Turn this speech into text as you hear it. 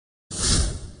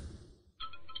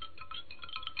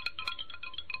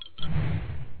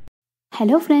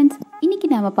Hello friends, இன்றைக்கி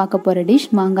நாம் பார்க்க போகிற டிஷ்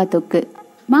மாங்காய் தொக்கு.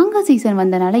 மாங்காய் சீசன்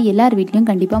வந்தனால எல்லார் வீட்லேயும்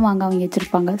கண்டிப்பாக மாங்காய் வாங்கி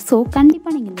வச்சுருப்பாங்க. ஸோ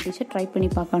கண்டிப்பாக நீங்கள் இந்த டிஷ்ஷை ட்ரை பண்ணி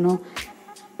பார்க்கணும்.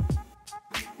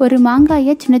 ஒரு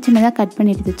மாங்காயை சின்ன சின்னதாக கட்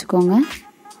பண்ணி எடுத்து வச்சுக்கோங்க.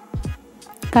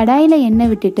 கடாயில்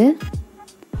எண்ணெய் விட்டுட்டு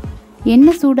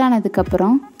எண்ணெய்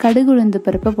சூடானதுக்கப்புறம் கடுகு உளுந்து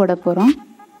பருப்பை போட போகிறோம்.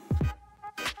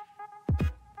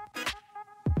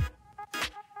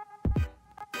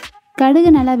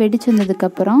 கடுகு நல்லா வெடிச்சு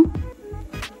வந்ததுக்கப்புறம்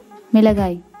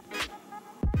மிளகாய்,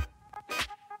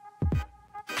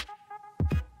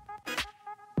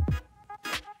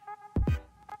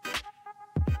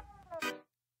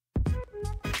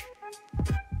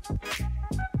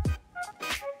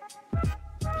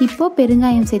 இப்போ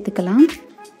பெருங்காயம் சேர்த்துக்கலாம்.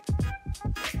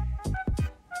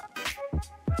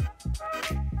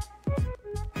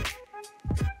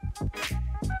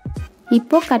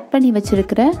 இப்போ கட் பண்ணி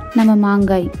வச்சிருக்கிற நம்ம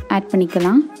மாங்காய் ஆட்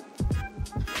பண்ணிக்கலாம்.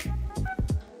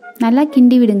 நல்லா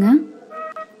கிண்டி விடுங்க.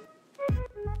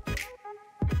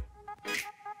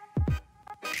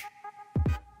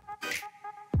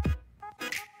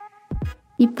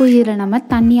 இப்போ இதில் நம்ம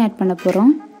தண்ணி ஆட் பண்ண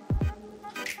போகிறோம்.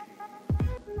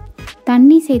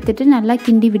 தண்ணி சேர்த்துட்டு நல்லா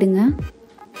கிண்டி விடுங்க.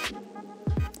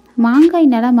 மாங்காய்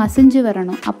நல்லா மசிஞ்சு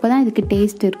வரணும், அப்போ தான் இதுக்கு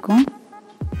டேஸ்ட் இருக்கும்.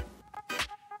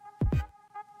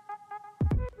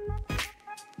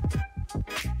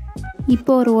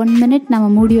 இப்போ ஒரு 1 minute நம்ம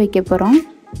மூடி வைக்க போகிறோம்.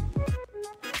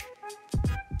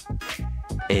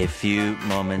 A few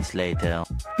moments later.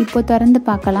 இப்போ திறந்து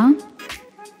பார்க்கலாம்.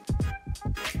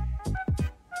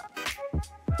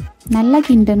 நல்லா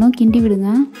கிண்டணும், கிண்டி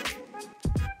விடுங்க.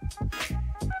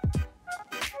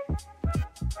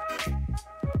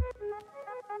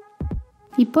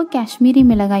 இப்போ காஷ்மீரி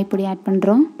மிளகாய் பொடி ஆட்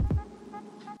பண்ணுறோம்.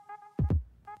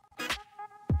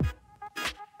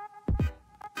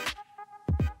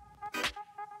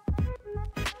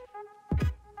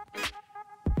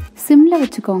 சிம்மில்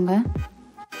வச்சுக்கோங்க.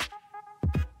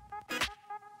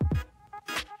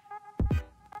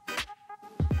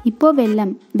 இப்போ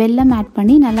வெல்லம் ஆட்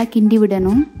பண்ணி நல்லா கிண்டி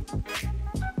விடணும்.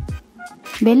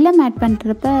 வெல்லம் ஆட்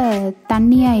பண்ணுறப்ப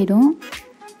தண்ணியாயிடும்.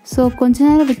 ஸோ கொஞ்ச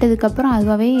நேரம் விட்டதுக்கப்புறம்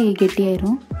அதுவாகவே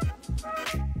கெட்டியாயிரும்.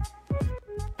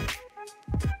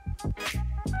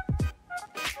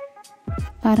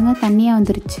 பாருங்கள், தண்ணியாக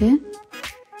வந்துருச்சு.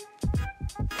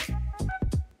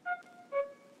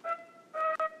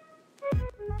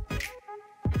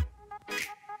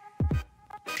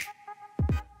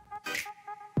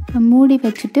 மூடி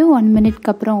வச்சுட்டு 1 minute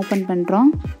அப்புறம் ஓப்பன்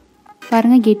பண்ணுறோம்.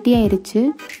 பாருங்கள், கெட்டியாயிருச்சு.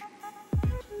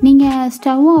 நீங்கள்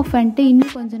ஸ்டவ் ஆஃப் பண்ணிட்டு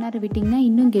இன்னும் கொஞ்ச நேரம் விட்டிங்கன்னா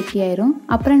இன்னும் கெட்டியாயிரும்.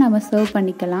 அப்புறம் நம்ம சர்வ்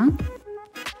பண்ணிக்கலாம்.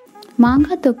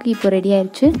 மாங்காய் தொக்கு இப்போ ரெடி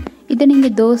ஆயிடுச்சு. இதை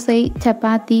நீங்கள் தோசை,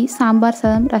 சப்பாத்தி, சாம்பார்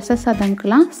சாதம், ரச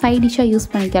சாதம்க்கெலாம் சைட் டிஷ்ஷாக யூஸ்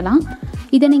பண்ணிக்கலாம்.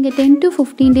 இதை நீங்கள் 10 to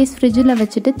 15 days ஃப்ரிட்ஜில்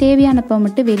வச்சுட்டு தேவையானப்போ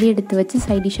மட்டும் வெளியே எடுத்து வச்சு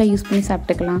சைட் டிஷ்ஷாக யூஸ் பண்ணி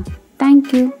சாப்பிட்டுக்கலாம்.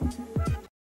 தேங்க்யூ.